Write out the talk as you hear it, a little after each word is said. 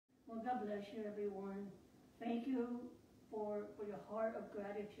God bless you, everyone. Thank you for your heart of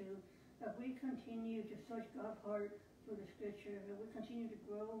gratitude. That we continue to search God's heart through the scripture. That we continue to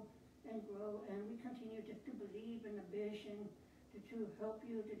grow, and we continue just to believe in the vision to help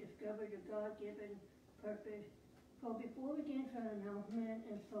you to discover your God-given purpose. So before we get into an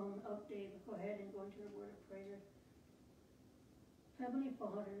announcement and some update, let's go ahead and go into the word of prayer. Heavenly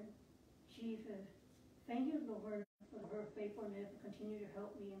Father, Jesus, thank you, Lord, for her faithfulness to continue to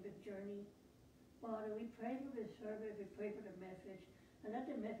help me in this journey. Father, we pray for this service, we pray for the message, and let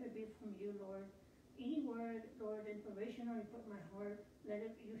the message be from you, Lord. Any word, Lord, inspiration you put in my heart, let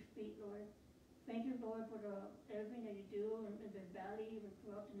it be you speak, Lord. Thank you, Lord, for everything that you do in this valley and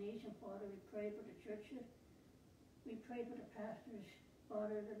throughout the nation, Father. We pray for the churches. We pray for the pastors,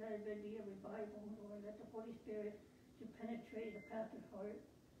 Father, that let there be a revival, Lord. Let the Holy Spirit to penetrate the pastor's heart.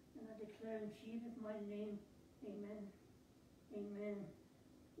 And I declare in Jesus' mighty name, amen. Amen.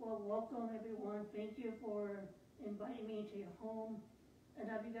 Well, welcome, everyone. Thank you for inviting me into your home.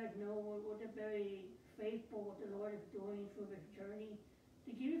 And as you guys know, we're just very faithful what the Lord is doing through this journey.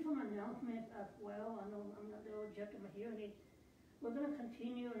 To give you some announcements as well, I know I'm not a little jet in my hearing aid. We're going to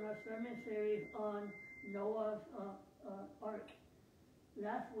continue in our sermon series on Noah's Ark.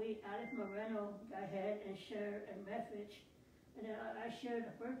 Last week, Alex Moreno got ahead and shared a message. And then I shared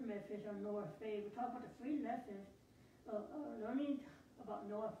the first message on Noah's faith. We talked about the 3 lessons of learning about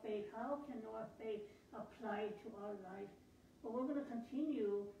Noah's faith. How can Noah's faith apply to our life? But we're going to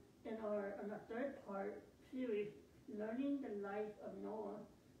continue in our third part series, learning the life of Noah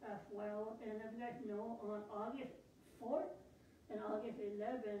as well. And as you guys know, on August 4th and August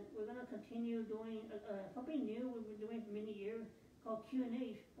 11th, we're going to continue doing something new we've been doing for many years called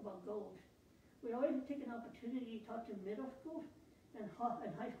Q&As about goals. We always take an opportunity to talk to middle school and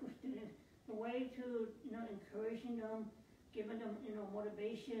high school students, the way to, encouraging them, giving them,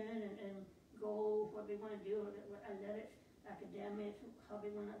 motivation and goals, what they want to do, athletics, academics, how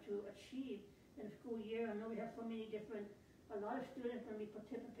they want to achieve in the school year. I know we have so many a lot of students going to be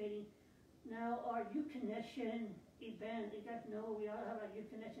participating. Now, our Youth Connection event, you guys know we all have our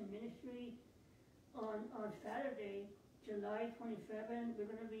Youth Connection ministry on Saturday, July 27th. We're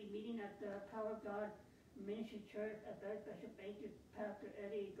going to be meeting at the Power of God Ministry Church at very special thank you, Pastor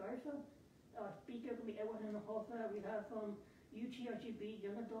Eddie Garza. Our speaker will be Edward Hinojosa. We have UTRGB,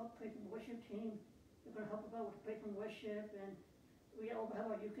 Young Adult Praise and Worship team. They're going to help us out with praise and worship. And we also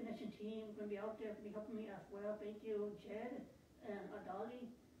have our Youth Connection team going to be out there, going to be helping me as well. Thank you, Jed and Adali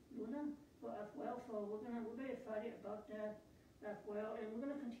Luna as well. So we're very excited about that as well. And we're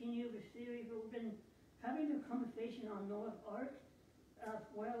going to continue the series. We've been having a conversation on Noah's Ark as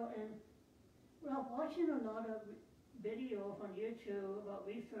well, and we're watching a lot of videos on YouTube about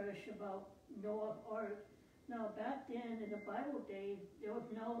research about Noah's Ark. Now, back then in the Bible days, there was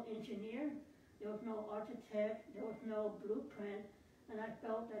no engineer, there was no architect, there was no blueprint, and I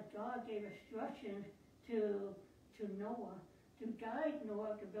felt that God gave instructions to Noah, to guide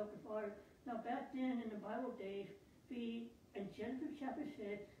Noah to build this ark. Now, back then in the Bible days, in Genesis chapter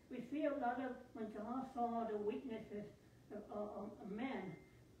 6, we see a lot of, when God saw the weaknesses of man,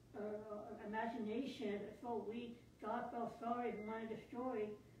 imagination is so weak, God felt sorry and wanted to destroy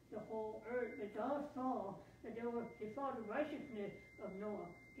the whole earth. But God saw that he saw the righteousness of Noah.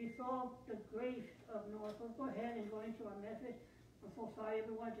 He saw the grace of Noah. So let's go ahead and go into our message. I'm so sorry,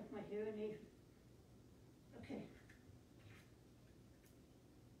 everyone, just my hearing aids. Okay.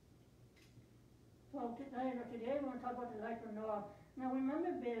 So today we're going to talk about the life of Noah. Now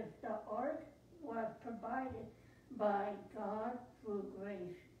remember this, the ark was provided by God through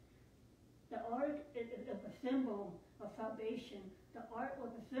grace. The ark is a symbol of salvation. The ark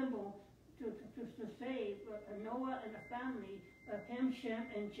was a symbol to save Noah and the family of Ham,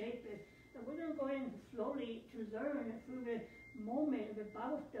 Shem, and Japheth. And we're going to go in slowly to learn through this moment in the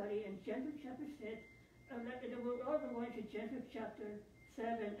Bible study in Genesis chapter 6. And we're also going to Genesis chapter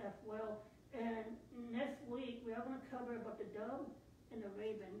 7 as well. And next week, we are going to cover about the dove and the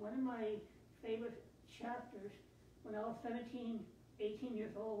raven. One of my favorite chapters when I was 17, 18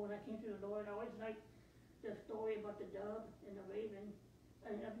 years old, when I came to the Lord, I always liked the story about the dove and the raven.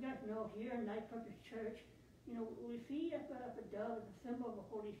 And as you guys know, here in Life Purpose Church, we see the dove as a symbol of the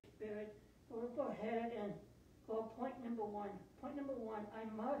Holy Spirit. So we'll go ahead and go point number 1. Point number 1, I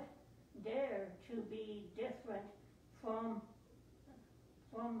must dare to be different from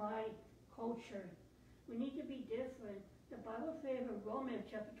my culture. We need to be different. The Bible says in Romans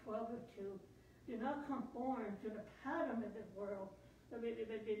chapter 12 verse 2, do not conform to the pattern of this world, but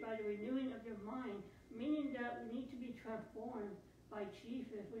by the renewing of your mind, meaning that we need to be transformed by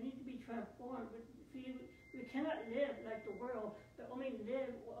Jesus. We need to be transformed. See, we cannot live like the world, but only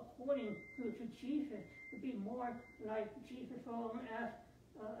live according to Jesus, to be more like Jesus. So I'm going to ask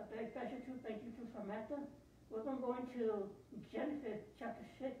a very special thank you to Sammantha. We're going to go into Genesis chapter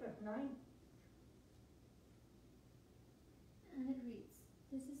 6, verse 9. And it reads,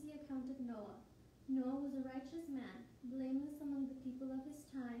 "This is the account of Noah. Noah was a righteous man, blameless among the people of his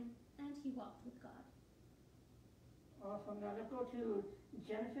time, and he walked with God." Awesome. Now let's go to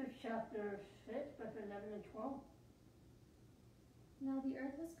Genesis chapter 6, verse 11 and 12. "Now the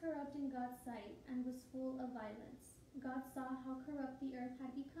earth was corrupt in God's sight, and was full of violence. God saw how corrupt the earth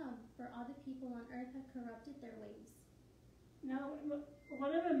had become, for all the people on earth had corrupted their ways." Now,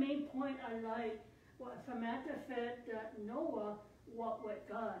 one of the main point I like, what Sammantha said, that Noah walked with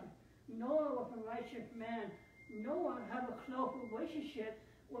God. Noah was a righteous man. Noah had a close relationship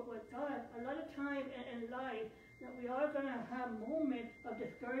with God. A lot of time in life that we are going to have moments of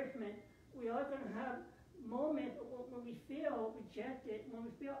discouragement. We are going to have moments when we feel rejected, when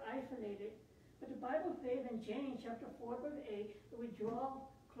we feel isolated. But the Bible says in James chapter 4, verse 8, that we draw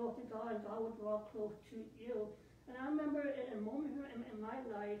close to God and God will draw close to you. And I remember in moments in my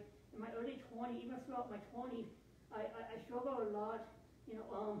life, in my early 20s, even throughout my 20s, I struggled a lot,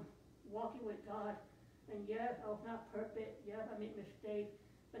 walking with God. And yes, I was not perfect. Yes, I made mistakes.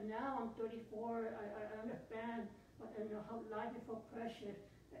 But now I'm 34. I understand how life is so precious.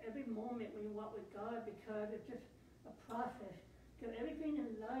 Every moment when you walk with God, because it's just a process. Because everything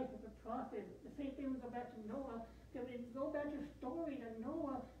in life is a process. The same thing we go back to Noah. Because we go back to the story that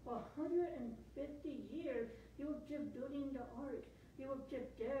Noah, for 150 years, he was just building the ark. He was just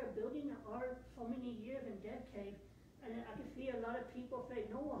there building the ark so many years and decades. And I can see a lot of people say,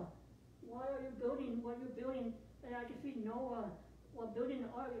 "Noah, why are you building what you're building?" And I can see Noah, while building the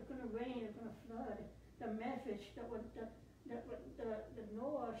ark, it's going to rain, it's going to flood. The message that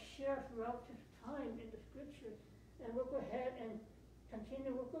Noah shared throughout his time in the scripture. And we'll go ahead and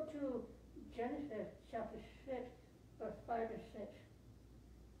continue. We'll go to Genesis chapter 6, verse 5 and 6.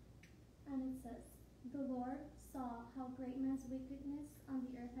 And it says, "The Lord saw how great man's wickedness on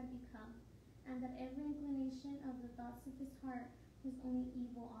the earth had become, and that every inclination of the thoughts of his heart was only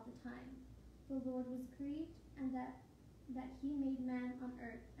evil all the time. The Lord was grieved, and that he made man on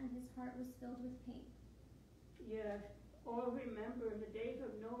earth, and his heart was filled with pain." Yes, all remember in the days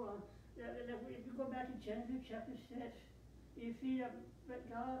of Noah, that if you go back to Genesis chapter 6, you see that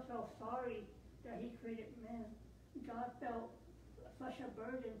God felt sorry that he created man. God felt such a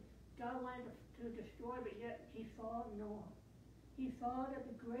burden. God wanted to destroy, but yet he saw Noah. He saw that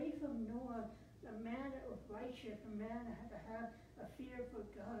the grace of Noah, the man that was righteous, a man that had to have a fear for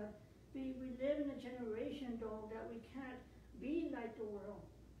God. We live in a generation, though, that we can't be like the world.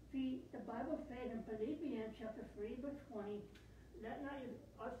 See, the Bible says in Philippians chapter 3, verse 20, "Let not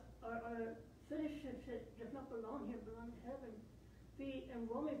our citizenship does not belong here, belong to heaven." See, in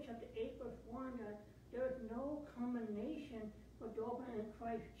Romans chapter 8, verse 1, that there is no condemnation for those in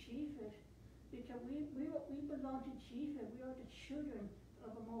Christ Jesus. Because we belong to Jesus. We are the children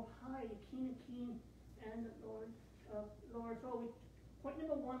of the Most High, the King of Kings and the Lord of Lords. So point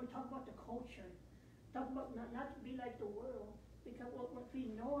number one, we talk about the culture. Talk about not to be like the world. Because see,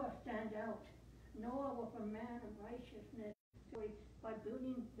 Noah stands out. Noah was a man of righteousness. So by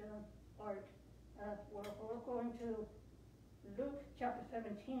building the ark, we're going to Luke chapter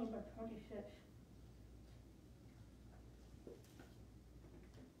 17, verse 26.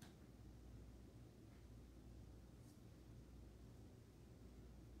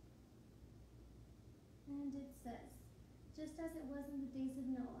 And it says, "Just as it was in the days of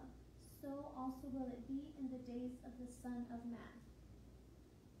Noah, so also will it be in the days of the Son of Man."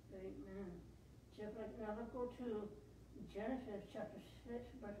 Amen. Just like now, let's go to Genesis chapter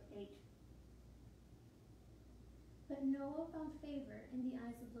 6, verse 8. "But Noah found favor in the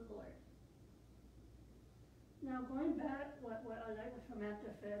eyes of the Lord." Now, going back, what I like what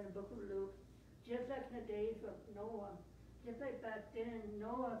Sammantha said in the book of Luke, just like in the days of Noah, just like back then,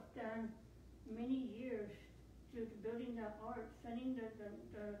 Noah spent many years to building that ark, sending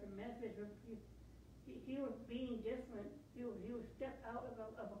the message. He was being different. He was stepped out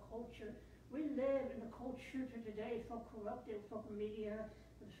of a culture. We live in a culture today so corrupted with social media,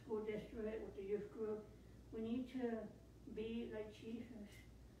 with the school district, with the youth group. We need to be like Jesus.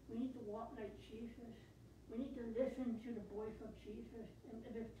 We need to walk like Jesus. We need to listen to the voice of Jesus. And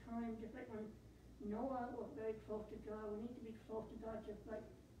at this time, just like when Noah was very close to God, we need to be close to God just like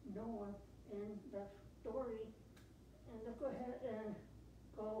Noah in that story. And let's go ahead and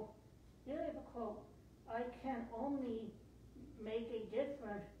go. Here is a quote. "I can only make a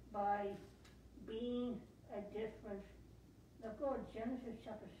difference by being a difference." Let's go to Genesis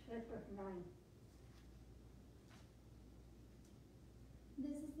chapter 6, verse 9.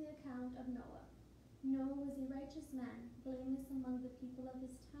 "This is the account of Noah. Noah was a righteous man, blameless among the people of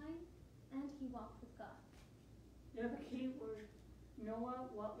his time, and he walked with God. There's a key word. Noah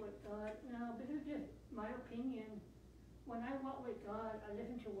walked with God. Now, this is just my opinion. When I walk with God, I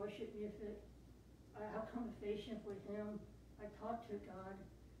listen to worship music. I have conversations with Him. I talk to God.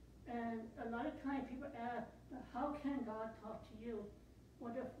 And a lot of times people ask, how can God talk to you?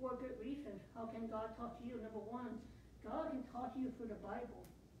 Well, there's four good reasons. How can God talk to you? Number one, God can talk to you through the Bible,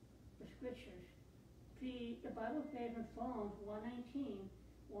 the scriptures. See, the Bible says in Psalms 119,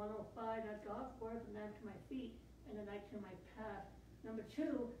 105, that God's word is a lamp to my feet and a light to my path. Number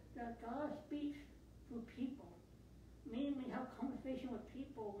two, that God speaks through people. Meaning when you have conversation with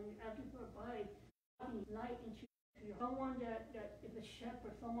people, when you're asking for advice, talking light into you. Someone that is a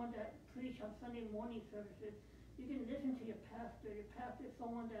shepherd, someone that preaches on Sunday morning services, you can listen to your pastor. Your pastor is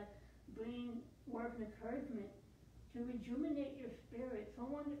someone that brings words of encouragement to rejuvenate your spirit,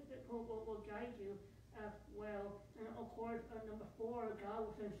 someone that will guide you as well. And of course, number four, God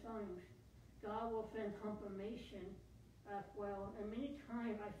will send signs. God will send confirmation as well. And many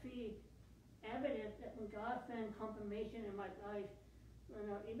times I see evidence that when God sends confirmation in my life,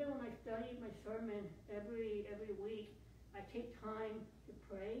 even when I study my sermon every week, I take time to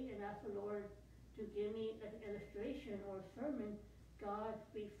pray and ask the Lord to give me an illustration or a sermon. God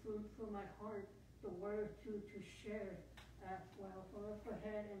speaks through my heart the word to share as well. So let's go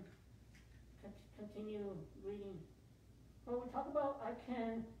ahead and continue reading. So we talk about I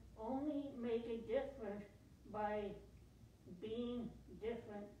can only make a difference by being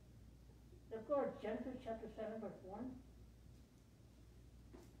different. Let's go to Genesis chapter 7, verse 1.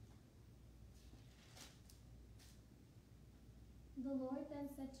 The Lord then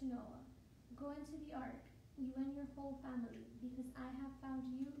said to Noah, "Go into the ark, you and your whole family, because I have found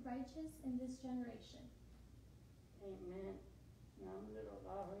you righteous in this generation." Amen. Now I'm a little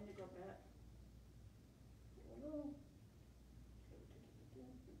loud. I need to go back. Hello.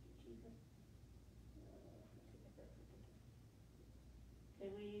 Okay,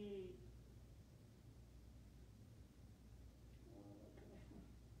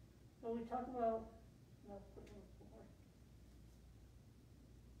 we talk about.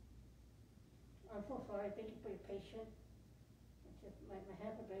 I'm so sorry. Thank you for your patience. It's just my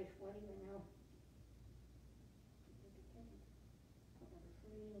hands are very sweaty right now. Number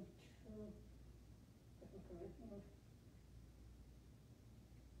 3 and 2. 2 Corinthians.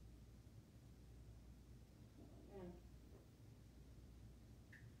 And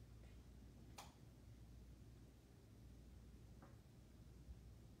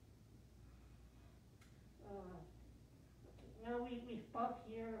now we stop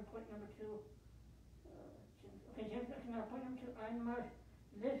here and point number 2. Okay, now point number 2. I must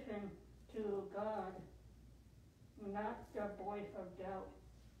listen to God, not the voice of doubt.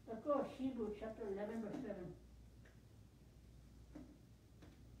 Let's go to Hebrews chapter 11, verse 7.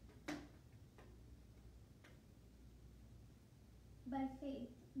 By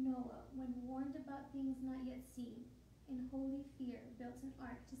faith, Noah, when warned about things not yet seen, in holy fear built an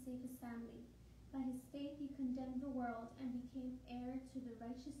ark to save his family. By his faith he condemned the world and became heir to the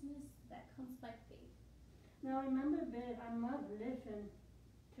righteousness that comes by faith. Now remember this, I must listen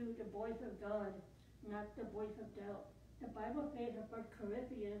to the voice of God, not the voice of doubt. The Bible says in 1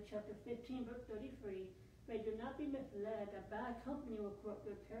 Corinthians chapter 15, verse 33, "But do not be misled, a bad company will corrupt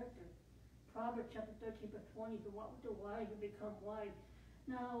your character." Proverbs chapter 13, verse 20, "To walk with the wise, you become wise."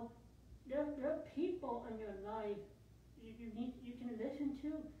 Now, there are people in your life you can listen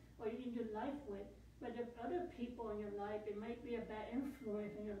to or you can do life with, but there's other people in your life, it might be a bad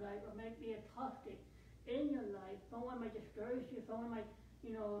influence in your life, or might be a toxic in your life. Someone might discourage you, someone might,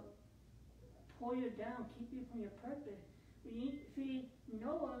 pull you down, keep you from your purpose. See,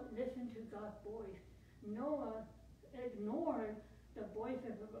 Noah listened to God's voice. Noah ignored the voice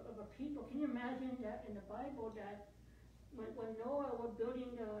of a people. Can you imagine that in the Bible that when Noah was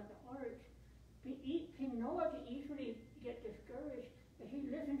building the ark, Noah could easily get discouraged, but he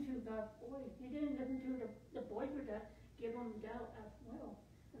listened to God's voice. He didn't listen to the voice that gave him doubt as well.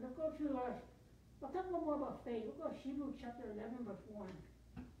 And let's go to, we'll talk a little more about faith. We'll go to Hebrews chapter 11, verse 1.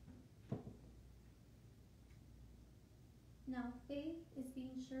 Now faith is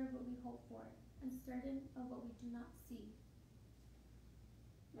being sure of what we hope for, and certain of what we do not see.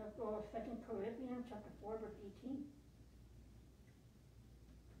 Let's go to 2 Corinthians chapter 4, verse 18.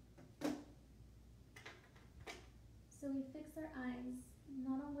 So we fix our eyes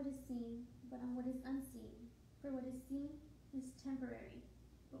not on what is seen, but on what is unseen. For what is seen is temporary,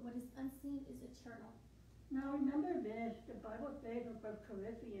 but what is unseen is eternal. Now remember this, the Bible says in 1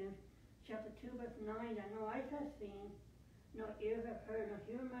 Corinthians chapter 2, verse 9, that no eyes have seen, no ears have heard, no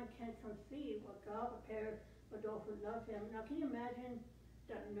human mind can conceive what God prepared for those who love him. Now can you imagine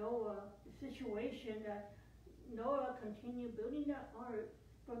that Noah, the situation that Noah continued building that ark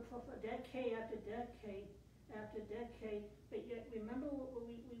for decade after decade after decade, but yet remember what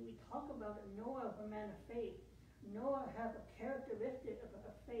we talk about Noah, a man of faith. Noah has a characteristic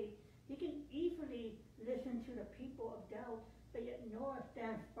of faith. He can easily listen to the people of doubt, but yet Noah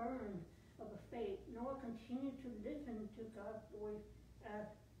stands firm of a faith. Noah continued to listen to God's voice as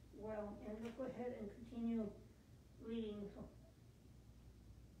well. And we'll go ahead and continue reading.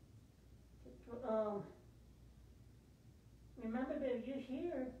 Remember that you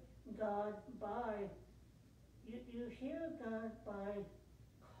hear God by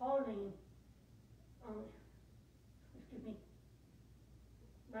calling,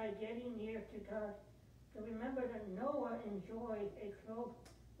 by getting near to God. So remember that Noah enjoyed a close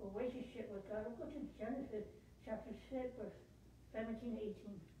relationship with God. We'll go to Genesis chapter 6, verse 17,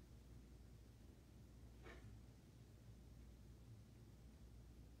 18.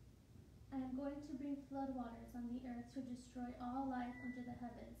 I am going to bring flood waters on the earth to destroy all life under the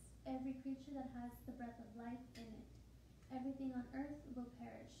heavens, every creature that has the breath of life in it. Everything on earth will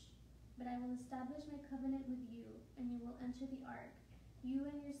perish. But I will establish my covenant with you, and you will enter the ark, you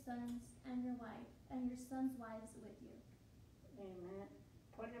and your sons and your wife, and your sons' wives with you. Amen.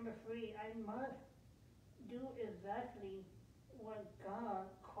 Point number 3, I must do exactly what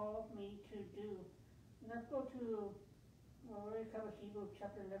God called me to do. Let's go to, we already covered Hebrews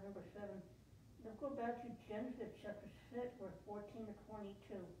chapter 11, verse 7. Let's go back to Genesis chapter 6, verse 14 to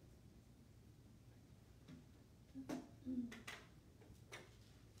 22.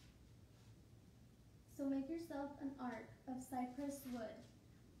 So make yourself an ark of cypress wood.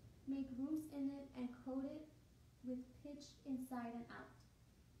 Make rooms in it and coat it with pitch inside and out.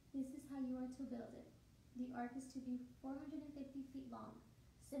 This is how you are to build it. The ark is to be 450 feet long,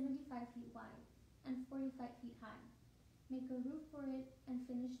 75 feet wide, and 45 feet high. Make a roof for it and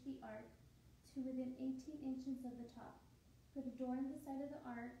finish the ark to within 18 inches of the top. Put a door on the side of the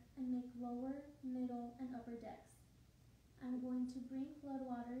ark and make lower, middle, and upper decks. I'm going to bring flood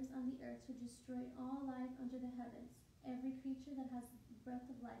waters on the earth to destroy all life under the heavens, every creature that has the breath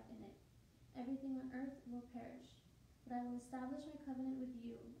of life in it. Everything on earth will perish. But I will establish my covenant with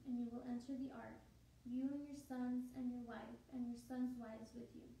you, and you will enter the ark, you and your sons and your wife, and your sons' wives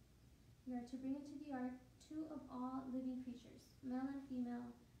with you. You are to bring into the ark 2 of all living creatures, male and female,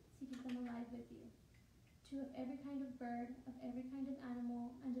 to keep them alive with you. 2 of every kind of bird, of every kind of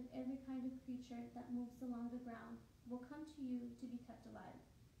animal, and of every kind of creature that moves along the ground will come to you to be kept alive.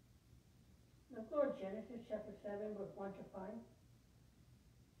 Let's go to Genesis chapter 7, verse 1 to 5.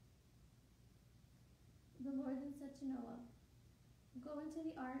 The Lord then said to Noah, Go into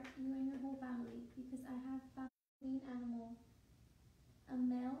the ark, you and your whole family, because I have found a clean animal, a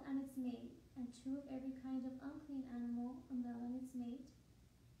male and its mate, and 2 of every kind of unclean animal, a male and its mate,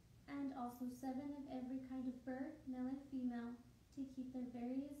 and also 7 of every kind of bird, male and female, to keep their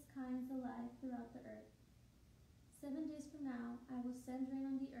various kinds alive throughout the earth. 7 days from now, I will send rain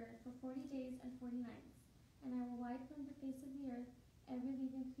on the earth for 40 days and 40 nights, and I will wipe from the face of the earth every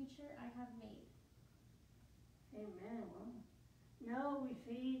living creature I have made. Amen. Well, now we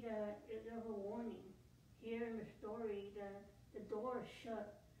see that there's a warning here in the story that the door is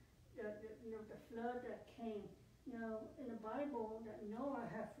shut, the flood that came. Now, in the Bible, that Noah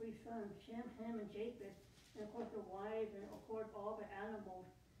had 3 sons, Shem, Ham, and Japheth, and of course the wives, and of course all the animals,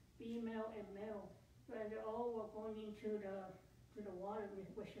 female and male. And they all were going into the water,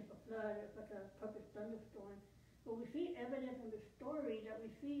 which is a flood, it's like a perfect thunderstorm. But we see evidence in the story that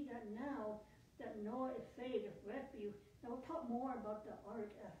we see that now that Noah is saved, is rescued. Now we'll talk more about the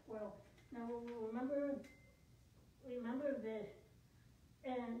ark as well. Now remember this.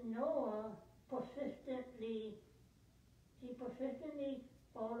 And Noah persistently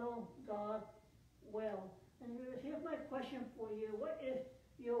followed God's will. And here's my question for you. What is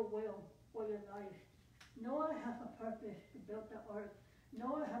your will for your life? Noah has a purpose to build the ark.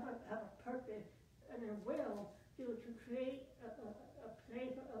 Noah has a purpose and a will to create a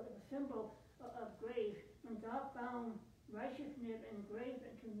place, a symbol of grace. When God found righteousness and grace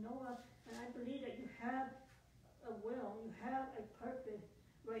into Noah, and I believe that you have a will, you have a purpose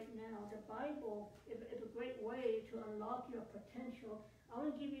right now. The Bible is a great way to unlock your potential. I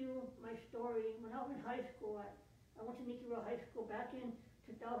want to give you my story. When I was in high school, I went to Nummver High School back in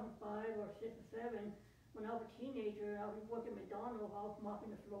 2005 or 6 or 7. When I was a teenager, I was working at McDonald's. I was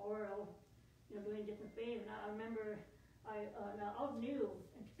mopping the floor. I was, doing different things. And I remember I was new.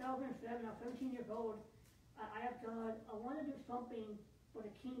 In 2007, I was 17 years old. I asked God, I want to do something for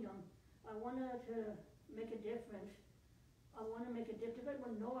the kingdom. I wanted to make a difference. I want to make a difference. Like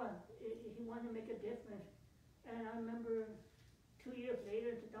when Noah, he wanted to make a difference. And I remember 2 years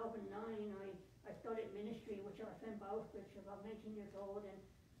later, 2009, I started ministry, which I was in Bible scripture, about 19 years old. And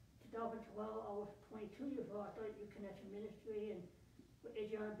 2012, I was 22 years old. I started Youth Connection Ministry and with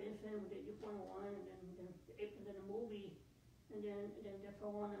Adriana Benson, we did Youth 101, and then the movie. And then for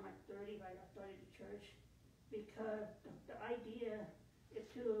on in my 30s, I started the church. Because the idea is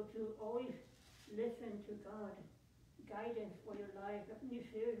to always listen to God, guidance for your life. That's a new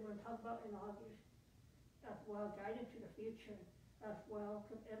series we're going to talk about in August. As well, guidance to the future as well,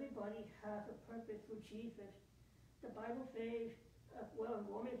 because everybody has a purpose through Jesus. The Bible says, as well, in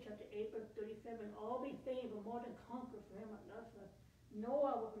Romans chapter 8, verse 37, all these things were more than conquered for him that loves us.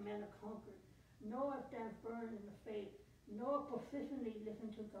 Noah was a man of conquer. Noah stands firm in the faith. Noah persistently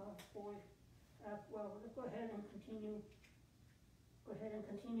listened to God's voice as well. Let's go ahead and continue. Go ahead and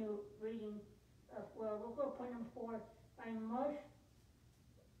continue reading as well. We'll go to point number 4. I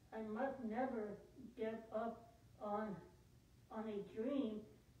must never give up on a dream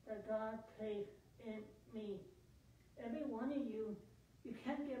that God placed in me. Every one of you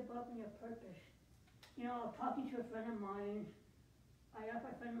can't give up on your purpose. I was talking to a friend of mine. I asked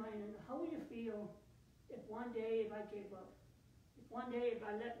my friend of mine, how would you feel if one day if I gave up? If one day if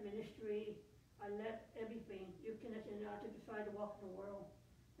I left ministry, I left everything, you can to decide to walk in the world.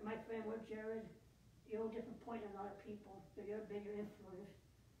 And my friend, well, Jared, you're disappointing a lot of people, so you're a bigger influence.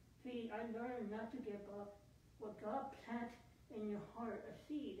 See, I learned not to give up. What God plants in your heart, a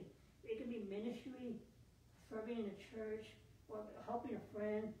seed, it can be ministry, serving in the church, or helping a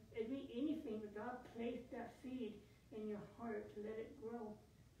friend. It can be anything, but God placed that seed in your heart to let it grow.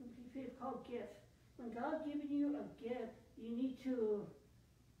 See, it's called gifts. When God's giving you a gift, you need to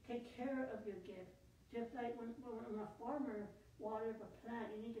take care of your gift. Just like when a farmer waters a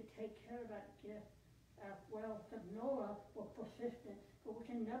plant, you need to take care of that gift as well. Because Noah was persistent, but we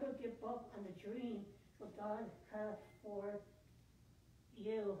can never give up on the dream what God has for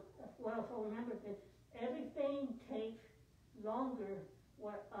you as well. So remember this, everything takes longer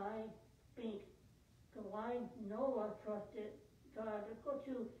what I think. So why Noah trusted God. Let's go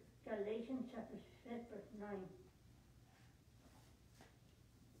to Galatians chapter 6, verse 9.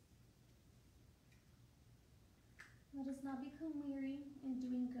 Let us not become weary in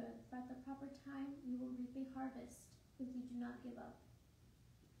doing good, for at the proper time you will reap a harvest if you do not give up.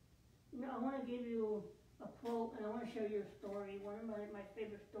 I want to give you a quote, and I want to share your story, one of my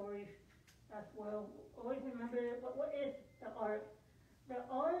favorite stories as well. Always remember, what is the ark? The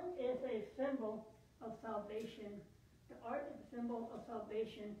ark is a symbol of salvation. The ark is a symbol of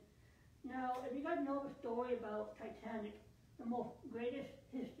salvation. Now, if you guys know the story about Titanic, the most greatest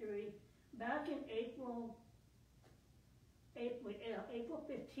history, back in April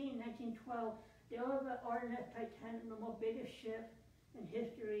 15, 1912, there was the RMS Titanic, the most biggest ship in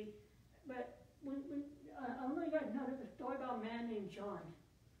history. But I don't know if you guys know, there's a story about a man named John.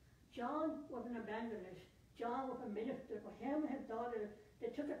 John was an evangelist. John was a minister. For him and his daughter, they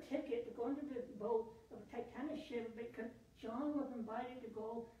took a ticket to go into this boat of a Titanic ship because John was invited to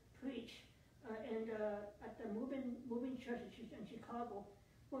go preach at the moving church in Chicago.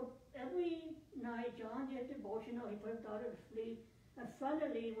 Well, every night John did devotional. He put his daughter to sleep. And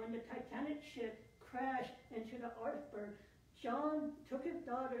suddenly, when the Titanic ship crashed into the iceberg, John took his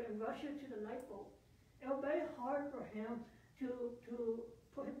daughter and rushed her to the lifeboat. It was very hard for him to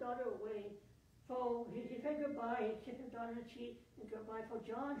put his daughter away. So he said goodbye. He kissed his daughter on the cheek and goodbye. So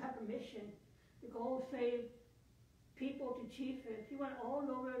John had a mission to go save people to Jesus. He went all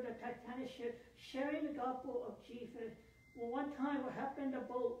over the Titanic ship sharing the gospel of Jesus. Well, one time what happened, the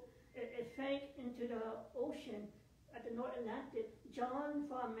boat, it sank into the ocean at the North Atlantic. John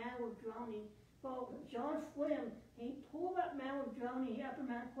saw a man was drowning. So John swam. He pulled that man was drowning. He asked the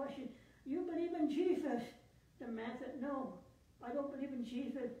man a question, you believe in Jesus? The man said, no, I don't believe in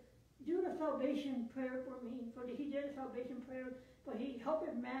Jesus. Do the salvation prayer for me. So he did a salvation prayer, but he helped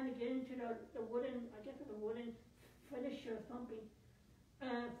his man to get into the wooden, I guess it was a wooden finisher or something.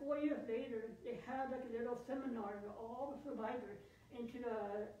 And 4 years later, they had like a little seminar for all the survivors into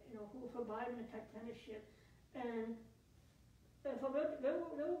the, who survived in the Titanic ship. And so they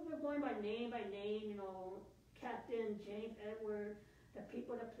were going by name, Captain James Edward, the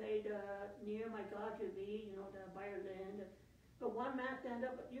people that played Near My God to Thee, the violin. But one man stand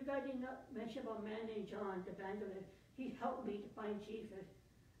up, but you guys did not mention about a man named John, the evangelist. He helped me to find Jesus.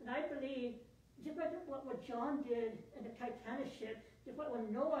 And I believe, just like what John did in the Titanic ship, just like what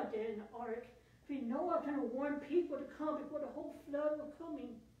Noah did in the ark. See, Noah trying to warn people to come before the whole flood was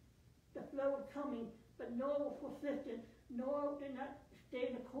coming. The flood was coming, but Noah was persistent. Noah did not stay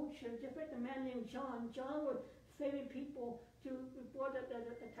in the culture, just like the man named John. John was saving people before the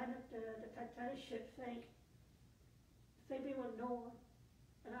Titanic ship sank. Same thing with Noah.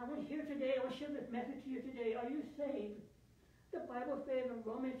 And I want to hear today, I want to share this message to you today. Are you saved? The Bible says in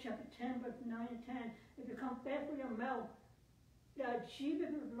Romans chapter 10, verse 9 and 10, if you confess with your mouth that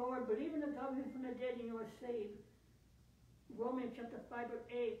Jesus is Lord, believe in the God who is from the dead, and you are saved. Romans chapter 5, verse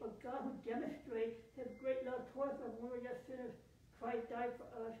 8, for God who demonstrates his great love towards us when we were yet sinners, Christ died for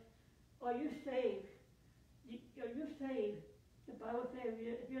us. Are you saved? Are you saved? The Bible says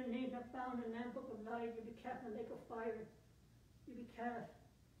if your name is not found in the Lamb Book of Life, you'll be cast in the lake of fire. You'll be cast.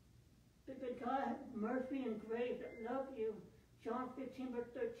 But God has mercy and grace that love you. John 15,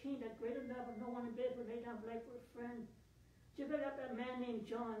 verse 13, that greater love of no one in this would lay down life for a friend. Just like that man named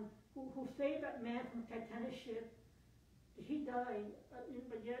John, who saved that man from the Titanic ship. He died,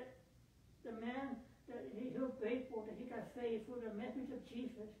 but yet the man, he was grateful that he got saved through the message of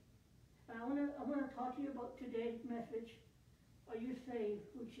Jesus. And I want to talk to you about today's message. Are you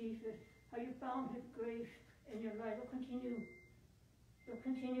saved through Jesus? Have you found his grace in your life? We'll continue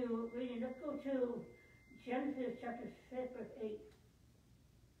reading. Let's go to Genesis chapter 6, verse 8.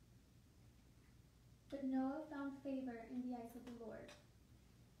 But Noah found favor in the eyes of the Lord.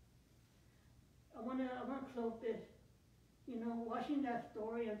 I want to close this. You know, watching that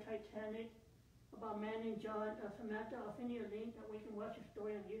story on Titanic about a man named John, Sammantha, I'll send you a link that we can watch the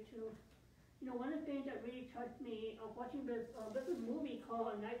story on YouTube. You know, one of the things that really touched me watching this, there's a movie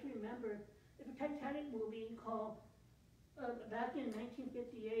called A Night to Remember. It's a Titanic movie called back in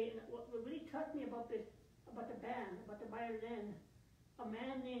 1958, and what really touched me about the band, about the violin, a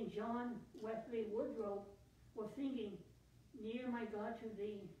man named John Wesley Woodrow was singing, Near My God to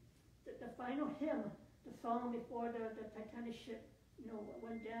Thee. The final hymn, the song before the Titanic ship, you know,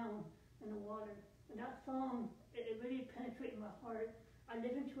 went down in the water. And that song, it really penetrated my heart. I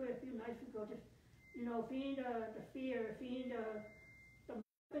listened to it a few nights ago, just, you know, seeing the fear, seeing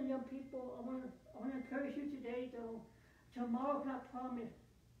the young people. I want to encourage you today, though. Tomorrow's not promised.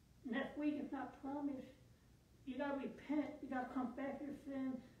 Next week is not promised. You got to repent. You got to confess your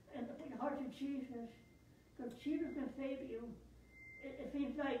sin and put your heart to Jesus. Because Jesus can save you. It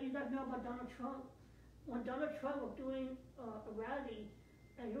seems like you guys know about Donald Trump. When Donald Trump was doing a rally,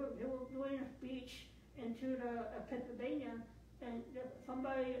 and he was doing a speech into Pennsylvania, and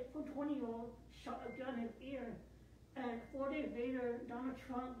somebody, some 20-year-old, shot a gun in his ear. And 4 days later, Donald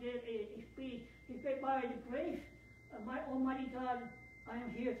Trump did a speech. He said, by the grace of my Almighty God, I am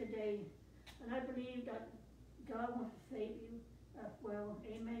here today. And I believe that God wants to save you as well.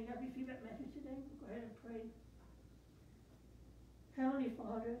 Amen. You receive that message today? Go ahead and pray. Heavenly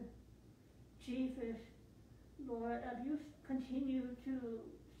Father, Jesus, Lord, as you continue to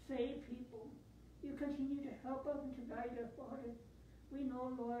save people, you continue to help us and to guide us, Father. We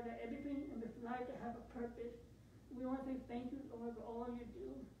know, Lord, that everything in this life to have a purpose. We want to say thank you, Lord, for all you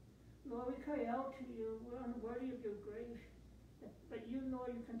do. Lord, we cry out to you. We're unworthy of your grace. But you,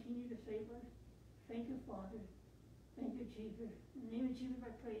 Lord, you continue to save us. Thank you, Father. Thank you, Jesus. In the name of Jesus,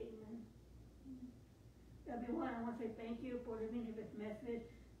 I pray, amen. Everyone, I want to say thank you for listening to this message.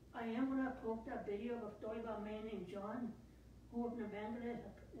 I am going to post a video of a story about a man named John, who was an evangelist,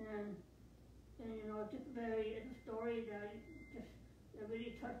 and you know, it's a story that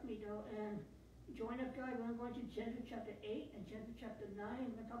really touched me, though. And join us, guys. We're going to Genesis chapter 8 and Genesis chapter 9.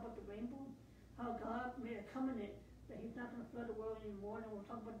 We're going to talk about the rainbow, how God made a covenant that he's not going to flood the world anymore. And we'll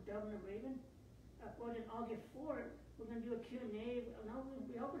talk about the dove and the raven. Well, in August 4th, we're going to do a Q&A. Now,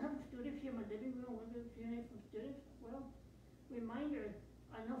 we also have students here in my living room. We're going to do a Q&A from students as well. Reminder,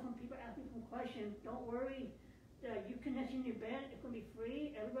 I know some people asking some questions. Don't worry. The youth connection event is going to be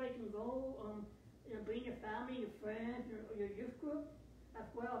free. Everybody can go. Bring your family, your friends, or your youth group as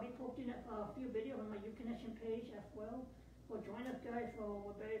well. I'll be posting a few videos on my youth connection page as well. So join us, guys. So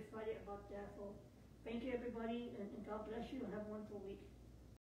we're very excited about that. So thank you, everybody, and God bless you, and have a wonderful week.